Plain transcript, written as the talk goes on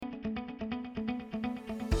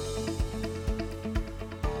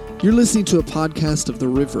You're listening to a podcast of The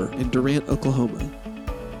River in Durant, Oklahoma.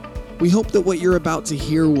 We hope that what you're about to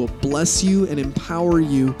hear will bless you and empower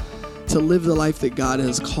you to live the life that God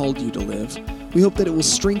has called you to live. We hope that it will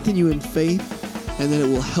strengthen you in faith and that it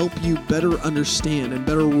will help you better understand and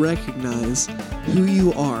better recognize who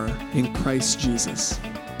you are in Christ Jesus.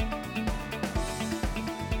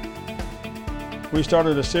 We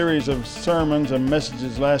started a series of sermons and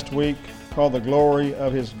messages last week called The Glory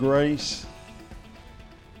of His Grace.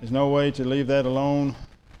 There's no way to leave that alone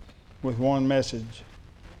with one message.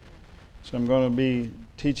 So I'm going to be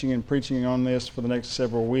teaching and preaching on this for the next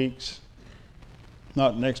several weeks.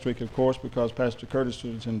 Not next week, of course, because Pastor Curtis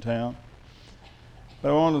is in town. But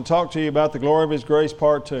I wanted to talk to you about the glory of His grace,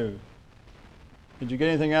 part 2. Did you get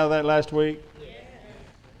anything out of that last week? Yes.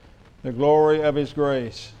 The glory of His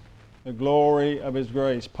grace. The glory of His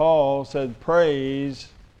grace. Paul said, praise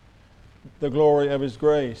the glory of His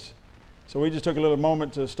grace. So we just took a little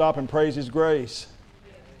moment to stop and praise His grace.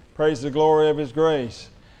 Praise the glory of His grace.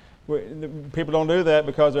 People don't do that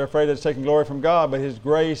because they're afraid it's taking glory from God, but His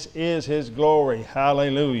grace is His glory.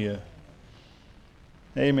 Hallelujah.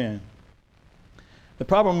 Amen. The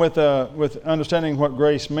problem with understanding what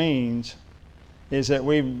grace means is that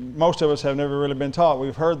most of us have never really been taught.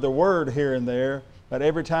 We've heard the word here and there, but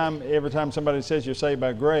every time somebody says you're saved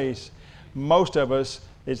by grace, most of us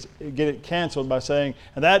get it canceled by saying,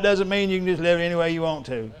 and that doesn't mean you can just live any way you want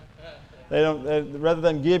to. Rather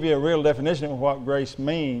than give you a real definition of what grace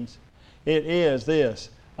means, it is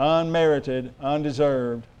this: unmerited,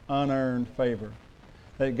 undeserved, unearned favor.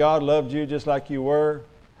 That God loved you just like you were,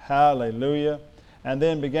 hallelujah, and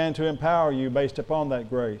then began to empower you based upon that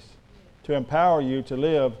grace, to empower you to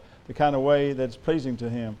live the kind of way that's pleasing to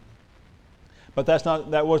Him. But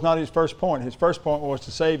that was not His first point. His first point was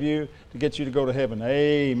to save you, to get you to go to heaven.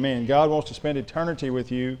 Amen. God wants to spend eternity with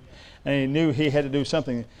you, and He knew He had to do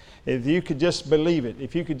something. If you could just believe it,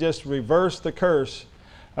 if you could just reverse the curse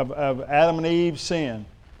of Adam and Eve's sin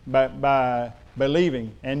by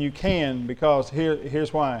believing, and you can, because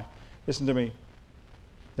here's why. Listen to me.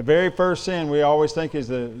 The very first sin we always think is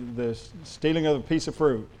the stealing of a piece of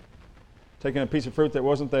fruit, taking a piece of fruit that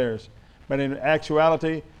wasn't theirs. But in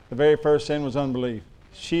actuality, the very first sin was unbelief.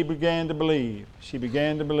 She began to believe. She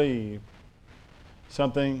began to believe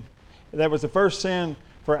something. That was the first sin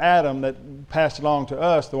for Adam that passed along to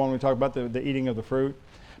us, the one we talked about, the eating of the fruit.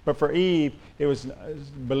 But for Eve, it was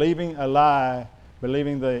believing a lie,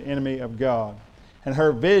 believing the enemy of God. And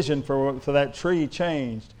her vision for that tree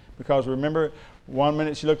changed. Because remember, one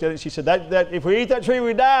minute she looked at it, she said, that if we eat that tree,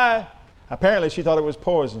 we die. Apparently she thought it was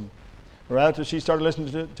poison. Right after she started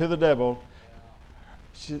listening to the devil,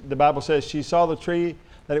 the Bible says she saw the tree,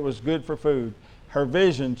 that it was good for food. Her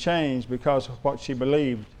vision changed because what she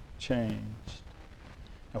believed changed.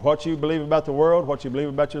 Now, what you believe about the world, what you believe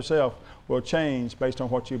about yourself, will change based on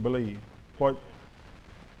what you believe. What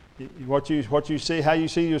you see, how you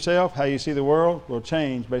see yourself, how you see the world, will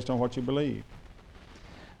change based on what you believe.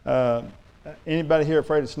 Anybody here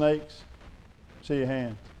afraid of snakes? See your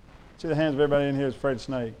hand. See the hands of everybody in here is afraid of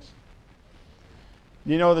snakes.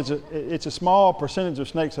 You know, it's a small percentage of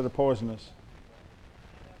snakes that are poisonous.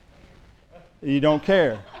 You don't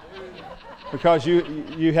care because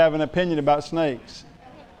you have an opinion about snakes,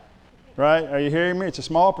 right? Are you hearing me? It's a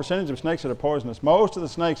small percentage of snakes that are poisonous. Most of the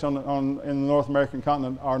snakes in the North American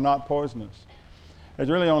continent are not poisonous. There's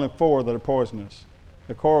really only 4 that are poisonous: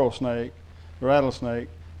 the coral snake, the rattlesnake,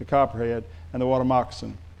 the copperhead, and the water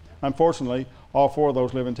moccasin. Unfortunately, all 4 of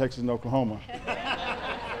those live in Texas and Oklahoma.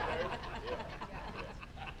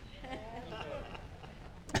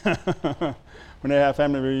 When they have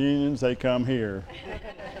family reunions, they come here.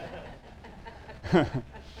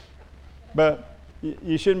 But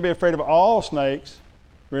you shouldn't be afraid of all snakes,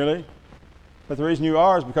 really. But the reason you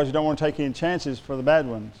are is because you don't want to take any chances for the bad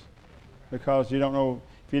ones. Because you don't know,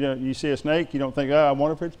 if you see a snake, you don't think, I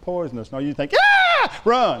wonder if it's poisonous. No, you think,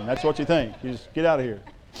 run. That's what you think. You just get out of here.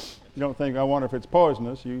 You don't think, I wonder if it's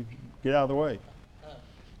poisonous. You get out of the way.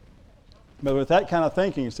 But with that kind of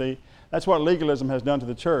thinking, you see, that's what legalism has done to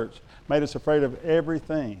the church. Made us afraid of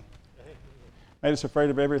everything. Made us afraid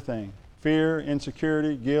of everything. Fear,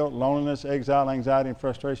 insecurity, guilt, loneliness, exile, anxiety, and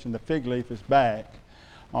frustration. The fig leaf is back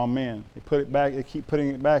on men. They put it back. They keep putting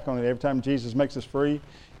it back on it. Every time Jesus makes us free,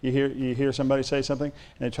 you hear somebody say something,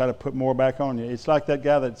 and they try to put more back on you. It's like that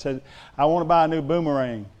guy that said, I want to buy a new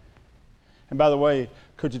boomerang. And by the way,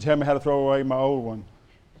 could you tell me how to throw away my old one?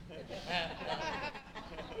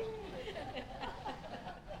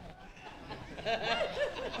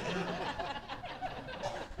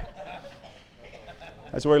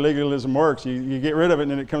 That's the way legalism works. You get rid of it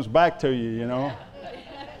and then it comes back to you, you know.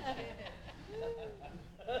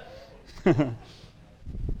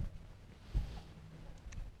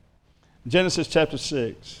 Genesis chapter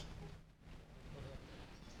 6.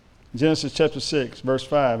 Genesis chapter 6, verse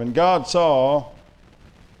 5. And God saw,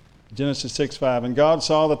 Genesis 6, 5, and God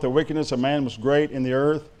saw that the wickedness of man was great in the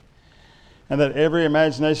earth, and that every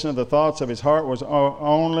imagination of the thoughts of his heart was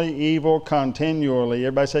only evil continually.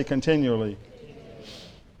 Everybody say continually.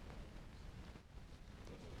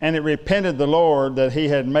 And it repented the Lord that he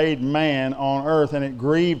had made man on earth, and it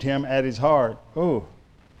grieved him at his heart. Ooh.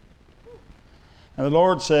 And the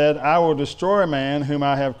Lord said, I will destroy man whom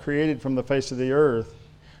I have created from the face of the earth,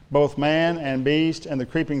 both man and beast, and the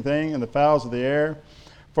creeping thing, and the fowls of the air,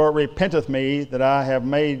 for it repenteth me that I have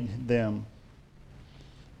made them.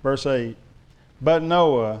 Verse 8. But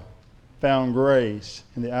Noah found grace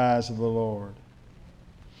in the eyes of the Lord.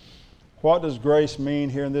 What does grace mean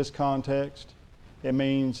here in this context? It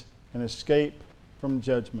means an escape from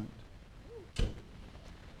judgment.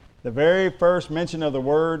 The very first mention of the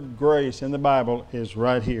word grace in the Bible is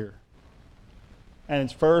right here. And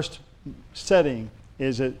its first setting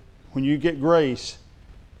is that when you get grace,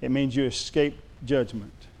 it means you escape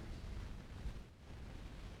judgment.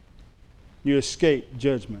 You escape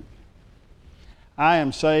judgment. I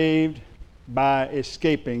am saved by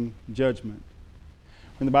escaping judgment.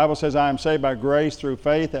 When the Bible says I am saved by grace through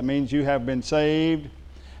faith, that means you have been saved.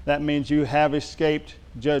 That means you have escaped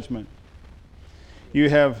judgment. You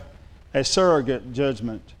have a surrogate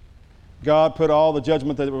judgment. God put all the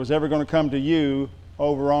judgment that was ever going to come to you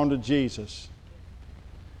over onto Jesus.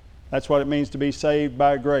 That's what it means to be saved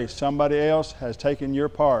by grace. Somebody else has taken your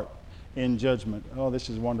part in judgment. Oh, this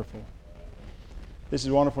is wonderful. This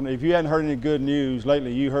is wonderful. If you hadn't heard any good news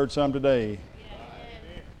lately, you heard some today.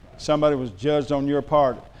 Somebody was judged on your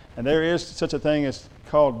part. And there is such a thing as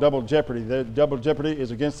called double jeopardy. Double jeopardy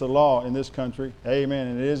is against the law in this country. Amen.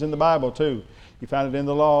 And it is in the Bible too. You find it in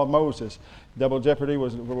the law of Moses. Double jeopardy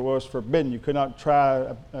was forbidden. You could not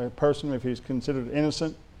try a person if he's considered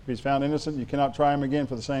innocent. If he's found innocent, you cannot try him again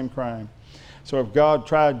for the same crime. So if God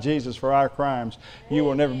tried Jesus for our crimes, you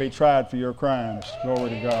will never be tried for your crimes. Glory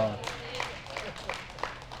to God.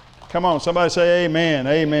 Come on, somebody say amen,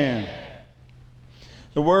 amen.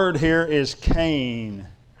 The word here is Cain.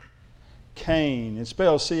 Cain. It's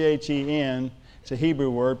spelled C-H-E-N. It's a Hebrew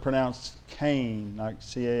word pronounced Cain, like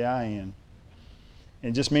C-A-I-N.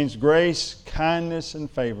 It just means grace, kindness, and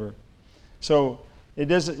favor. So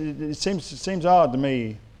it seems odd to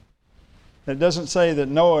me that it doesn't say that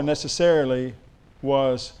Noah necessarily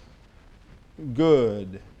was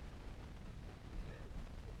good.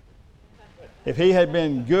 If he had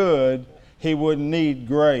been good, he wouldn't need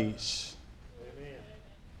grace. Amen.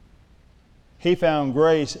 He found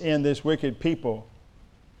grace in this wicked people.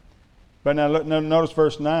 But now notice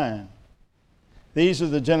verse 9. These are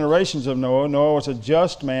the generations of Noah. Noah was a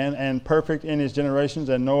just man and perfect in his generations,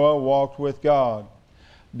 and Noah walked with God.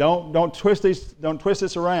 Don't twist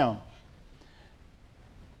this around.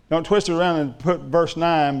 Don't twist it around and put verse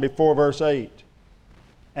 9 before verse 8,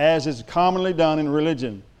 as is commonly done in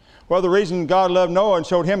religion. Well, the reason God loved Noah and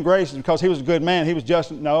showed him grace is because he was a good man. He was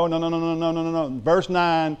just. No. Verse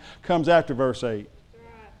 9 comes after verse 8.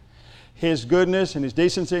 His goodness and his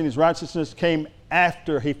decency and his righteousness came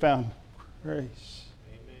after he found grace.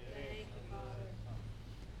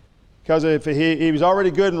 Because if he was already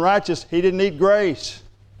good and righteous, he didn't need grace.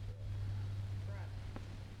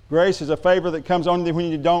 Grace is a favor that comes on you when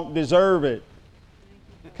you don't deserve it.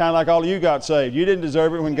 Kind of like all of you got saved. You didn't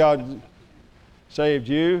deserve it when God saved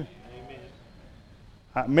you.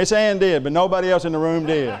 Miss Ann did, but nobody else in the room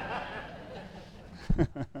did.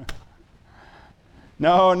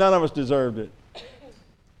 No, none of us deserved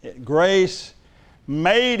it. Grace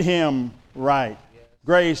made him right.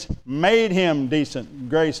 Grace made him decent.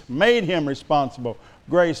 Grace made him responsible.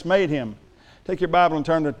 Grace made him. Take your Bible and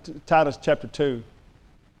turn to Titus chapter 2.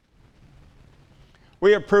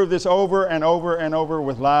 We have proved this over and over and over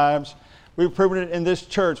with lives. We've proven it in this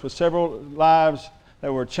church with several lives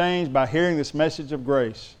that were changed by hearing this message of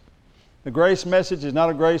grace. The grace message is not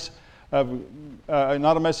a grace of,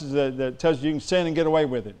 not a message that tells you can sin and get away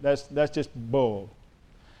with it. That's just bull.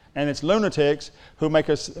 And it's lunatics who make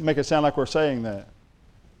us sound like we're saying that.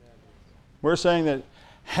 We're saying that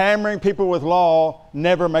hammering people with law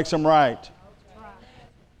never makes them right.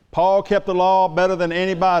 Paul kept the law better than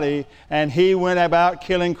anybody, and he went about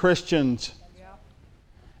killing Christians.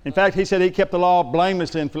 In fact, he said he kept the law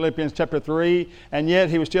blameless in Philippians chapter 3, and yet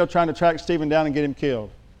he was still trying to track Stephen down and get him killed.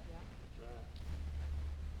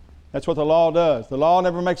 That's what the law does. The law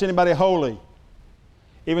never makes anybody holy.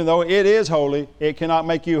 Even though it is holy, it cannot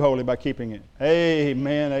make you holy by keeping it.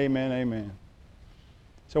 Amen, amen, amen.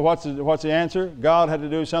 So what's the answer? God had to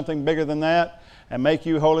do something bigger than that and make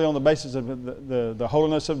you holy on the basis of the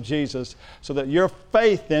holiness of Jesus, so that your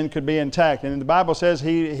faith then could be intact. And the Bible says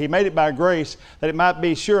He made it by grace, that it might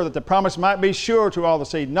be sure, that the promise might be sure to all the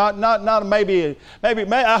seed. Not maybe.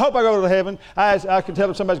 I hope I go to heaven. I can tell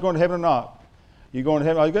if somebody's going to heaven or not. You going to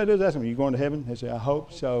heaven? All you got to do is ask them, are you going to heaven? They say, I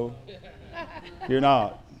hope so. You're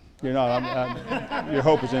not. You're not. Your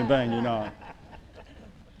hope is in vain. You're not.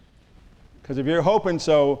 Because if you're hoping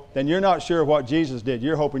so, then you're not sure of what Jesus did.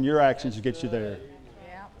 You're hoping your actions get you there.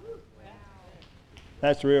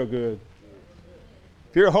 That's real good.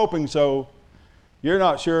 If you're hoping so, you're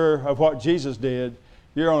not sure of what Jesus did.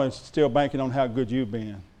 You're only still banking on how good you've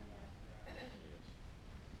been.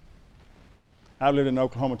 I've lived in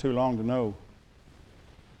Oklahoma too long to know.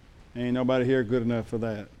 Ain't nobody here good enough for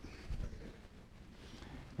that.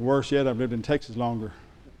 Worse yet, I've lived in Texas longer.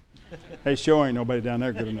 Hey, sure ain't nobody down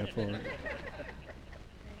there good enough for it.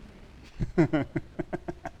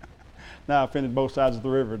 Now I offended both sides of the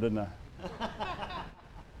river, didn't I?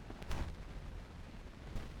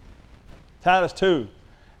 Titus 2,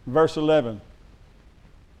 verse 11.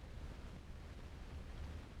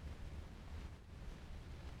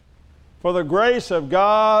 For the grace of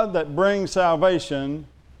God that brings salvation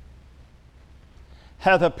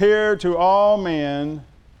hath appeared to all men.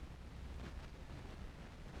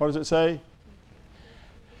 What does it say?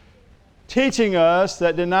 Teaching us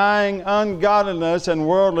that denying ungodliness and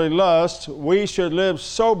worldly lust, we should live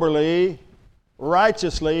soberly,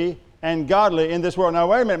 righteously, and godly in this world. Now,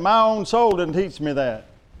 wait a minute. My own soul didn't teach me that.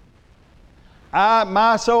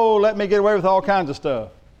 My soul let me get away with all kinds of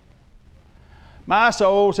stuff. My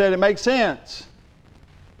soul said it makes sense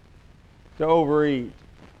to overeat.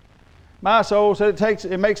 My soul said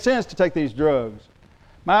it makes sense to take these drugs.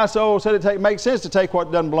 My soul said it makes sense to take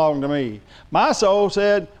what doesn't belong to me. My soul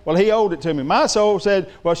said, well, he owed it to me. My soul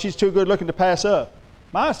said, well, she's too good looking to pass up.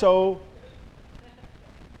 My soul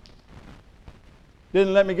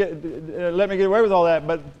didn't let me get away with all that.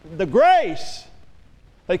 But the grace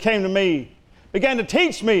that came to me began to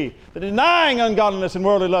teach me that denying ungodliness and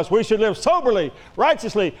worldly lust, we should live soberly,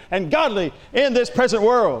 righteously, and godly in this present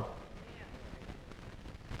world.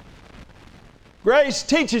 Grace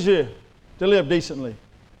teaches you to live decently.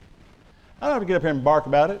 I don't have to get up here and bark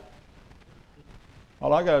about it.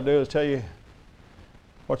 All I got to do is tell you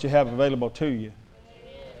what you have available to you.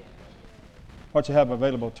 What you have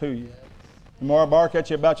available to you. The more I bark at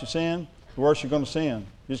you about your sin, the worse you're going to sin.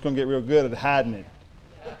 You're just going to get real good at hiding it.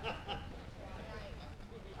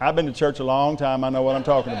 I've been to church a long time. I know what I'm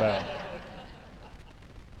talking about.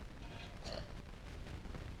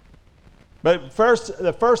 But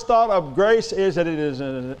the first thought of grace is that it is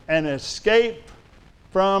an escape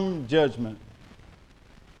from judgment.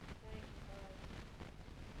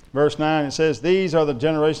 Verse 9, it says, these are the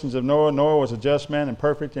generations of Noah. Noah was a just man and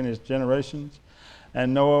perfect in his generations,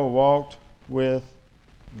 and Noah walked with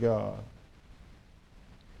God.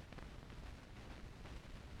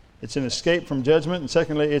 It's an escape from judgment, and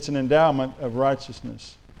secondly, it's an endowment of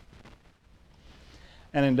righteousness.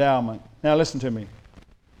 An endowment. Now listen to me.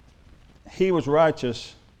 He was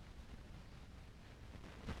righteous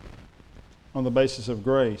on the basis of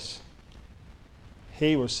grace.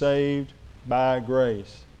 He was saved by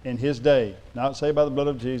grace in his day. Not saved by the blood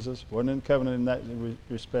of Jesus, wasn't in covenant in that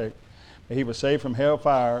respect. But he was saved from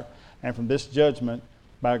hellfire and from this judgment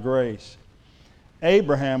by grace.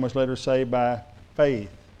 Abraham was later saved by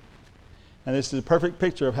faith. And this is a perfect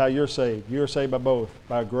picture of how you're saved. You're saved by both,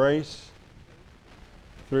 by grace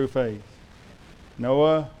through faith.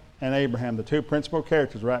 Noah and Abraham, the two principal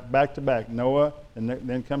characters, right back to back. Noah, and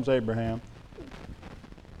then comes Abraham.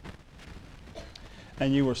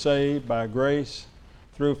 And you were saved by grace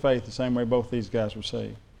through faith, the same way both these guys were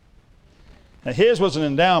saved. Now his was an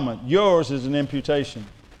endowment. Yours is an imputation.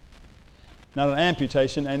 Not an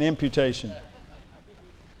amputation, an imputation.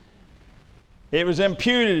 It was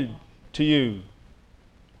imputed to you,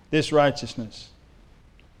 this righteousness.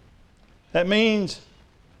 That means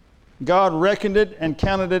God reckoned it and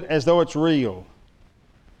counted it as though it's real.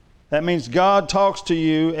 That means God talks to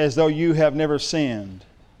you as though you have never sinned.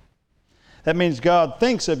 That means God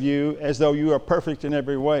thinks of you as though you are perfect in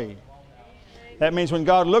every way. That means when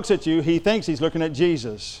God looks at you, He thinks He's looking at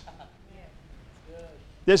Jesus.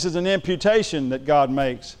 This is an imputation that God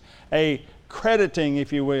makes, a crediting,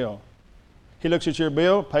 if you will. He looks at your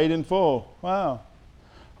bill, paid in full. Wow.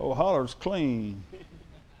 Oh, Holler's clean.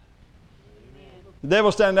 The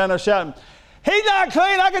devil's standing down there shouting, he's not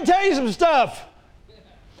clean. I can tell you some stuff.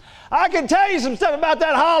 I can tell you some stuff about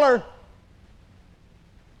that Holler.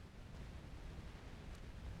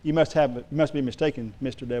 You must be mistaken,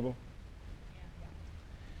 Mr. Devil.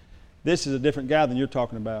 This is a different guy than you're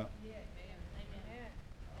talking about.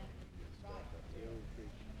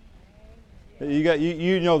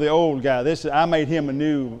 You know the old guy. I made him a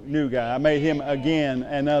new guy. I made him again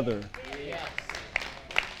another.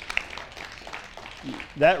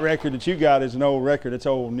 That record that you got is an old record. It's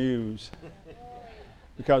old news.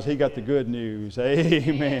 Because he got the good news.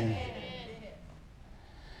 Amen.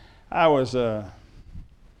 I was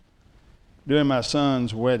doing my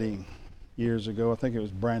son's wedding years ago. I think it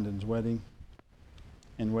was Brandon's wedding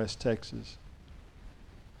in West Texas.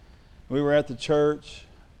 We were at the church.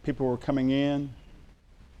 People were coming in.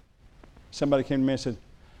 Somebody came to me and said,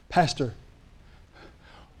 "Pastor,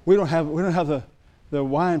 we don't have the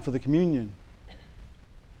wine for the communion."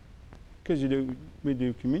 Because we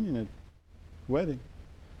do communion at the wedding.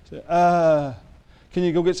 I said, "Can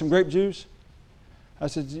you go get some grape juice?" I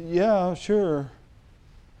said, "Yeah, sure."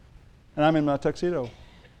 And I'm in my tuxedo.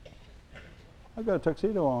 I've got a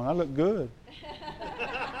tuxedo on. I look good.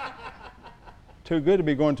 Too good to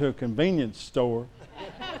be going to a convenience store.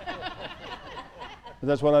 But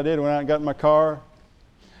that's what I did. When I got in my car,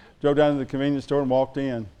 drove down to the convenience store and walked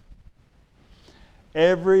in.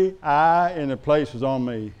 Every eye in the place was on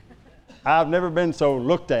me. I've never been so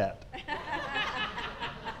looked at.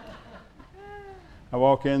 I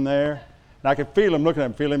walk in there, and I could feel them looking at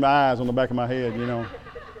me, feeling my eyes on the back of my head, you know.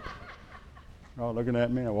 All looking at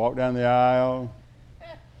me. I walked down the aisle,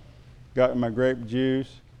 got my grape juice,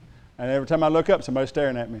 and every time I look up, somebody's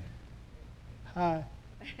staring at me. Hi.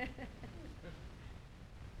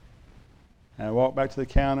 And I walked back to the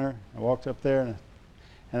counter. I walked up there,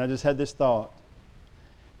 and I just had this thought.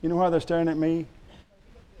 You know why they're staring at me?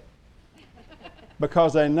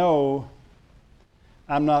 Because they know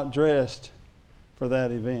I'm not dressed for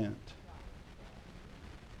that event.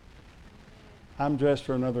 I'm dressed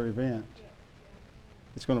for another event.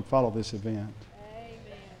 It's going to follow this event. Amen.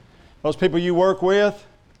 Those people you work with,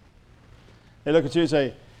 they look at you and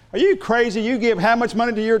say, "Are you crazy? You give how much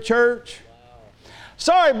money to your church?" Wow.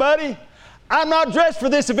 "Sorry, buddy. I'm not dressed for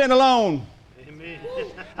this event alone. Amen.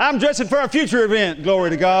 I'm dressing for a future event." Glory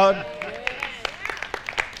to God.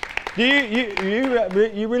 Do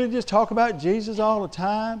you really just talk about Jesus all the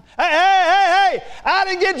time? Hey! I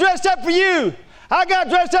didn't get dressed up for you. I got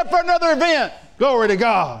dressed up for another event. Glory to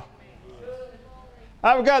God.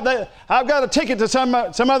 I've got a ticket to some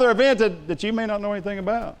other event that you may not know anything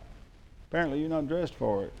about. Apparently, you're not dressed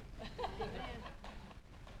for it.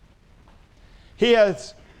 He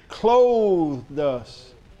has clothed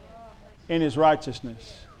us in His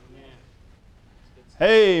righteousness.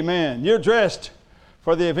 Amen. You're dressed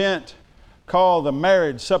for the event called the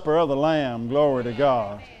marriage supper of the Lamb. Glory to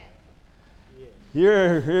God.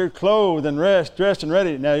 You're clothed and dressed and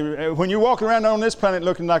ready. Now, when you're walking around on this planet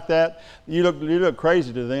looking like that, you look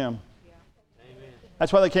crazy to them.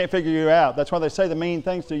 That's why they can't figure you out. That's why they say the mean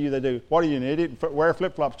things to you they do. What are you, an idiot? Wear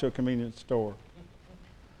flip-flops to a convenience store.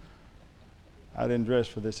 I didn't dress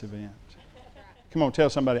for this event. Come on, tell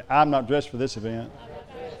somebody, I'm not dressed for this event.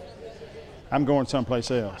 I'm going someplace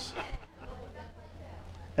else.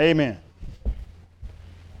 Amen.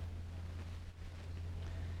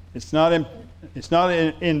 It's not an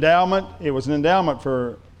endowment. It was an endowment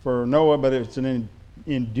for Noah, but it's an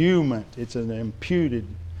endowment. It's an imputed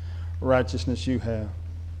righteousness you have.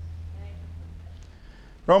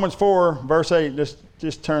 Romans 4, verse 8.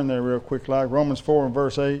 Just turn there real quick, like Romans 4 and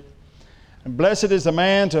verse 8. And blessed is the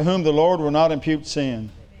man to whom the Lord will not impute sin.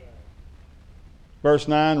 Verse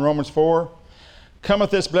 9, Romans 4. Cometh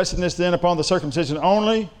this blessedness then upon the circumcision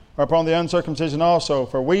only, or upon the uncircumcision also?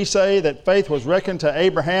 For we say that faith was reckoned to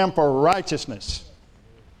Abraham for righteousness.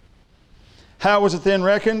 How was it then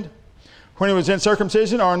reckoned? When he was in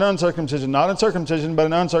circumcision or in uncircumcision? Not in circumcision, but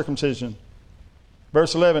in uncircumcision.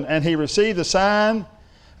 Verse 11, and he received the sign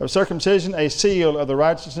of circumcision, a seal of the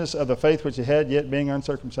righteousness of the faith which he had, yet being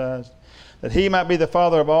uncircumcised, that he might be the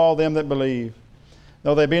father of all them that believe,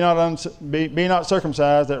 though they be not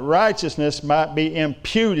circumcised, that righteousness might be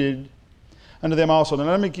imputed unto them also. Now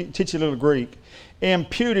let me teach you a little Greek.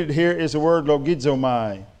 Imputed here is the word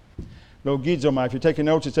logizomai. Logizomai. If you're taking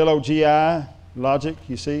notes, it's L-O-G-I, logic,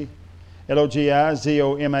 you see.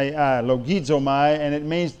 L-O-G-I-Z-O-M-A-I. Logizomai, and it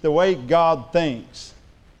means the way God thinks.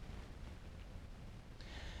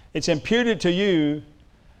 It's imputed to you,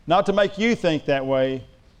 not to make you think that way,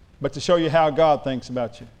 but to show you how God thinks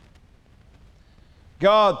about you.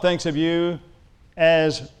 God thinks of you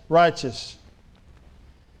as righteous.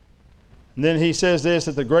 And then he says this,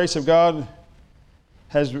 that the grace of God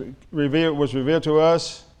was revealed to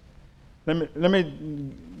us. Let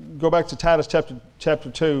me go back to Titus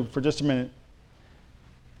chapter 2 for just a minute.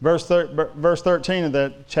 Verse 13 of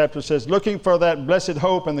that chapter says, looking for that blessed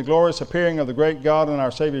hope and the glorious appearing of the great God and our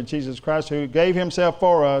Savior Jesus Christ, who gave himself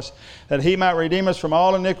for us, that he might redeem us from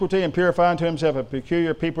all iniquity and purify unto himself a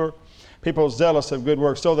peculiar people zealous of good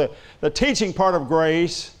works. So the teaching part of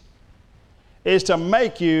grace is to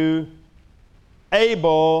make you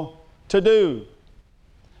able to do.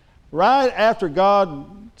 Right after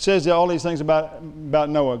God says all these things about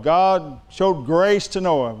Noah, God showed grace to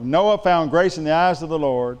Noah. Noah found grace in the eyes of the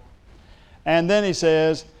Lord. And then he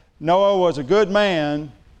says, Noah was a good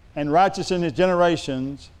man and righteous in his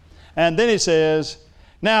generations. And then he says,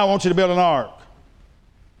 now I want you to build an ark.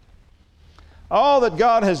 All that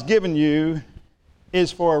God has given you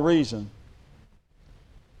is for a reason.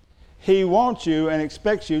 He wants you and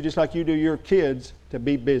expects you, just like you do your kids, to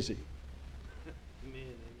be busy.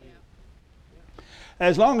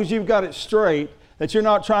 As long as you've got it straight that you're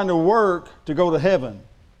not trying to work to go to heaven.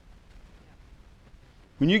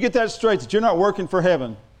 When you get that straight, that you're not working for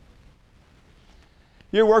heaven,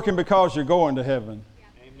 you're working because you're going to heaven.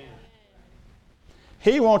 Amen.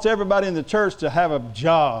 He wants everybody in the church to have a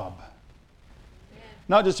job.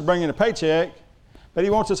 Not just to bring in a paycheck, but he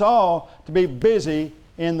wants us all to be busy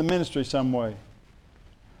in the ministry some way.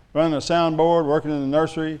 Running a soundboard, working in the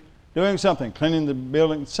nursery, doing something, cleaning the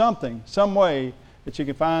building, something, some way that you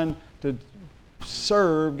can find to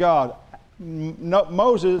serve God.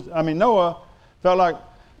 Noah felt like,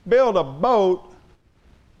 build a boat.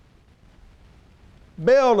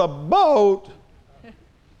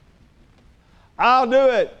 I'll do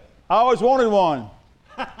it. I always wanted one.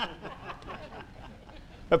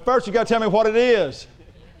 But first you got to tell me what it is.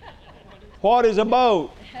 What is a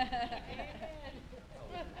boat?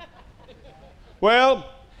 Well,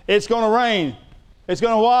 it's going to rain. It's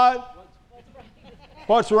going to what?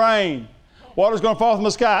 What's rain? Water's going to fall from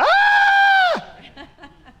the sky. Ah!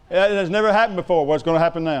 It has never happened before. What's going to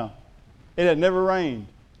happen now? It had never rained.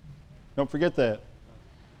 Don't forget that.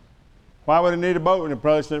 Why would it need a boat in a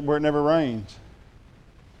place where it never rains?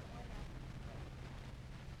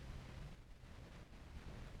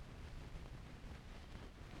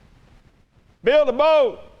 Build a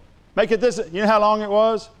boat. Make it this. You know how long it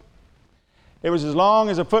was? It was as long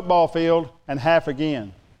as a football field and half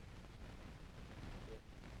again.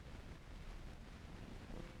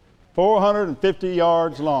 450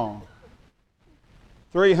 yards long.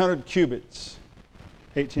 300 cubits.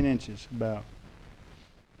 18 inches about.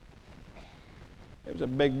 It was a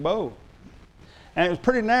big boat. And it was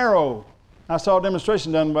pretty narrow. I saw a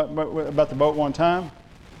demonstration done about the boat one time.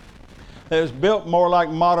 It was built more like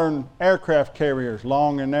modern aircraft carriers,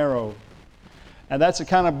 long and narrow. And that's the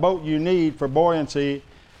kind of boat you need for buoyancy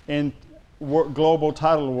in global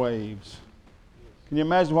tidal waves. Can you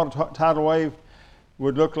imagine what a tidal wave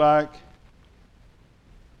would look like?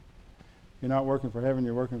 You're not working for heaven,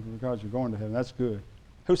 you're working because you're going to heaven. That's good.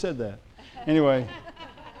 Who said that? Anyway,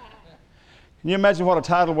 can you imagine what a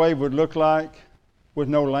tidal wave would look like with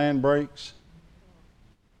no land breaks?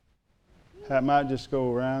 That might just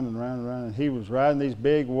go around and around and around. And he was riding these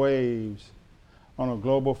big waves on a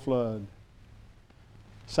global flood.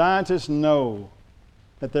 Scientists know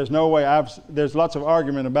that there's no way. There's lots of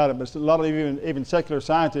argument about it, but a lot of even secular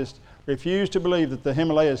scientists refuse to believe that the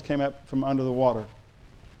Himalayas came up from under the water.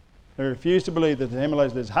 They refuse to believe that the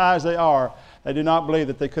Himalayas, as high as they are, they do not believe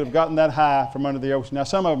that they could have gotten that high from under the ocean. Now,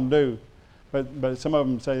 some of them do, but some of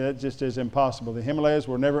them say that just is impossible. The Himalayas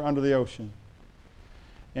were never under the ocean.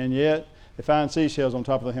 And yet, they find seashells on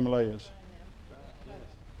top of the Himalayas.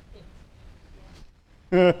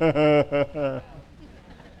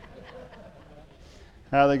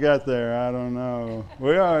 How they got there, I don't know.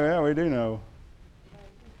 We do know.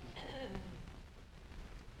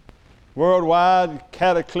 Worldwide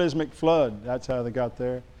cataclysmic flood. That's how they got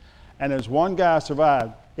there. And there's one guy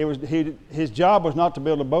survived. His job was not to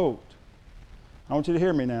build a boat. I want you to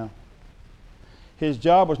hear me now. His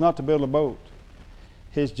job was not to build a boat.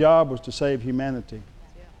 His job was to save humanity.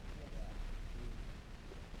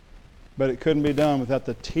 But it couldn't be done without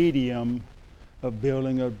the tedium of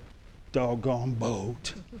building a doggone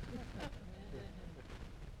boat.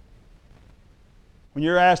 When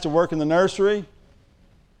you're asked to work in the nursery,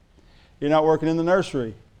 you're not working in the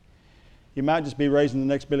nursery. You might just be raising the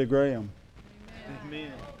next Billy Graham.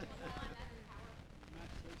 Amen.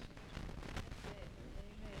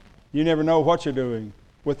 You never know what you're doing.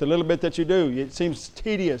 With the little bit that you do, it seems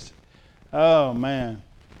tedious. Oh, man.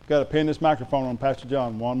 Got to pin this microphone on Pastor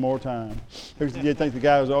John one more time. You think the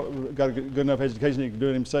guy got a good enough education he can do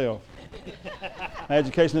it himself.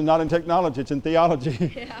 Education is not in technology, it's in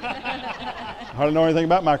theology. I hardly know anything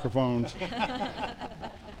about microphones.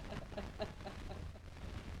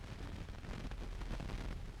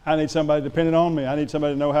 I need somebody dependent on me. I need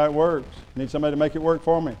somebody to know how it works. I need somebody to make it work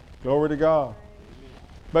for me. Glory to God.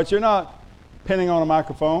 But you're not pinning on a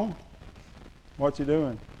microphone. What's he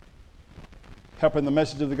doing? Helping the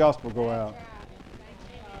message of the gospel go out.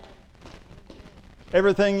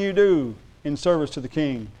 Everything you do in service to the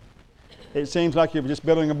King, it seems like you're just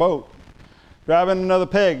building a boat, driving another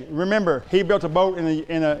peg. Remember, he built a boat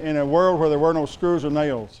in a world where there were no screws or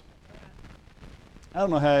nails. I don't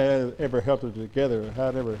know how it ever held it together. How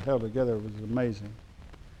it ever held together was amazing,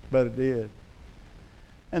 but it did.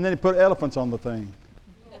 And then he put elephants on the thing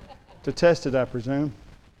to test it, I presume.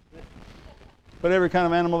 But every kind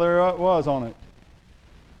of animal there was on it.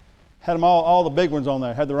 Had them all the big ones on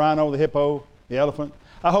there. Had the rhino, the hippo, the elephant.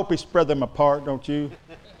 I hope he spread them apart, don't you?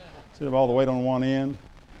 Instead of all the weight on one end.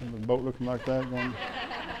 The boat looking like that. Going.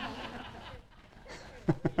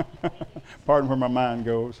 Pardon where my mind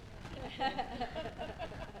goes.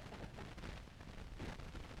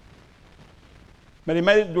 But he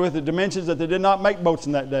made it with the dimensions that they did not make boats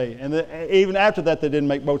in that day. And even after that, they didn't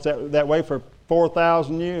make boats that way for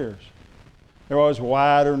 4,000 years. They were always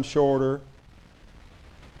wider and shorter.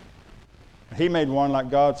 He made one like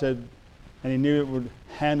God said, and he knew it would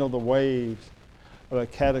handle the waves of a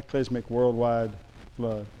cataclysmic worldwide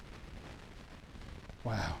flood.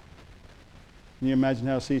 Wow. Can you imagine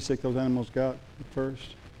how seasick those animals got at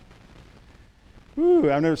first?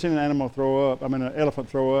 Woo, I've never seen an elephant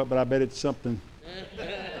throw up, but I bet it's something.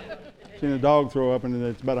 Seen a dog throw up, and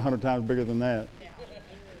it's about 100 times bigger than that.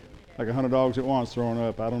 Like 100 dogs at once throwing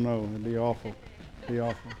up. I don't know. It'd be awful. It'd be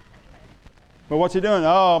awful. But what's he doing?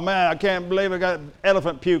 Oh, man, I can't believe I got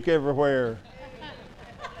elephant puke everywhere.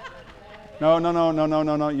 No.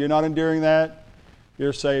 You're not enduring that.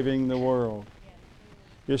 You're saving the world.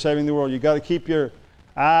 You're saving the world. You've got to keep your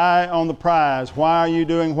eye on the prize. Why are you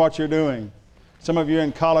doing what you're doing? Some of you are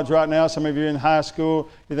in college right now. Some of you are in high school.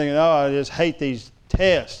 You're thinking, oh, I just hate these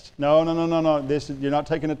tests. No. You're not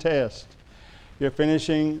taking a test. You're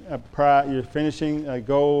finishing a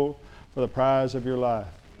goal for the prize of your life.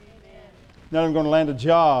 You're not even going to land a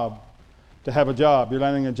job to have a job. You're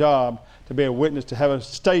landing a job to be a witness, to have a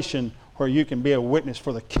station where you can be a witness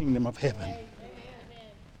for the kingdom of heaven. Amen.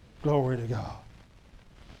 Glory to God.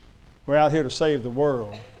 We're out here to save the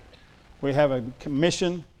world. We have a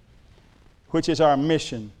mission, which is our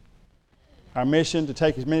mission. Our mission to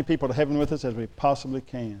take as many people to heaven with us as we possibly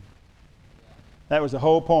can. That was the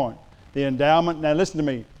whole point. The endowment. Now listen to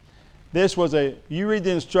me. You read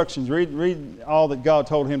the instructions, read all that God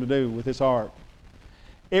told him to do with this ark.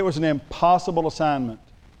 It was an impossible assignment.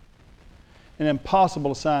 An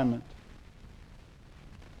impossible assignment.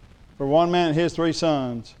 For one man and his 3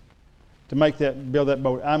 sons to build that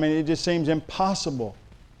boat. I mean, it just seems impossible.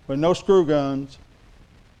 With no screw guns.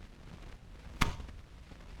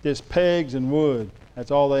 Just pegs and wood.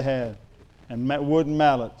 That's all they had. And wooden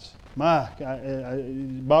mallets.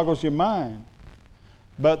 It boggles your mind.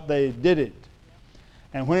 But they did it.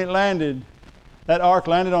 And when it landed, that ark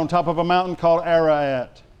landed on top of a mountain called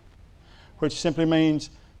Ararat, which simply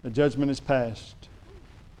means the judgment is past.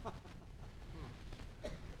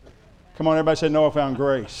 Come on, everybody say Noah found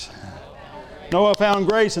grace. Noah found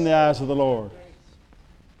grace in the eyes of the Lord.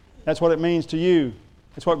 That's what it means to you.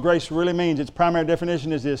 That's what grace really means. Its primary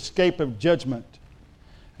definition is the escape of judgment.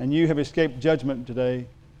 And you have escaped judgment today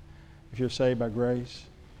if you're saved by grace.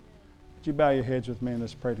 Would you bow your heads with me and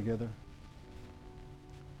let's pray together?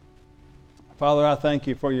 Father, I thank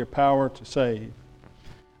you for your power to save.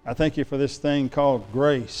 I thank you for this thing called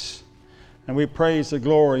grace. And we praise the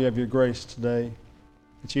glory of your grace today,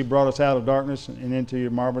 that you brought us out of darkness and into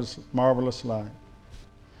your marvelous light.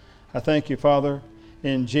 I thank you, Father,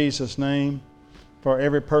 in Jesus' name, for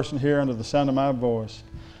every person here under the sound of my voice,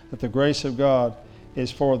 that the grace of God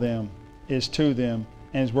is for them, is to them,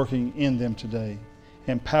 and is working in them today,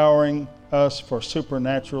 empowering us for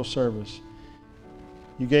supernatural service.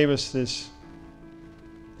 You gave us this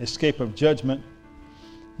escape of judgment,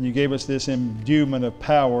 and you gave us this endowment of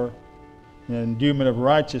power and endowment of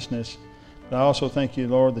righteousness. But I also thank you,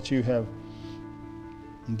 Lord, that you have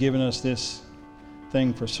given us this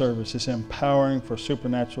thing for service, this empowering for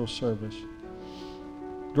supernatural service.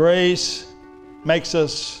 Grace makes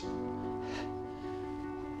us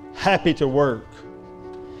happy to work,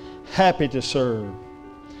 happy to serve,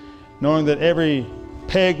 knowing that every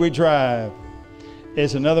peg we drive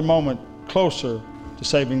is another moment closer to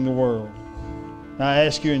saving the world. Now I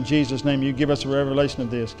ask you in Jesus' name, you give us a revelation of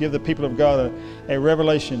this. Give the people of God a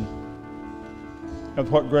revelation of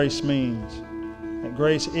what grace means. That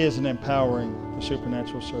grace is an empowering for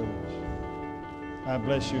supernatural service. I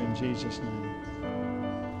bless you in Jesus' name.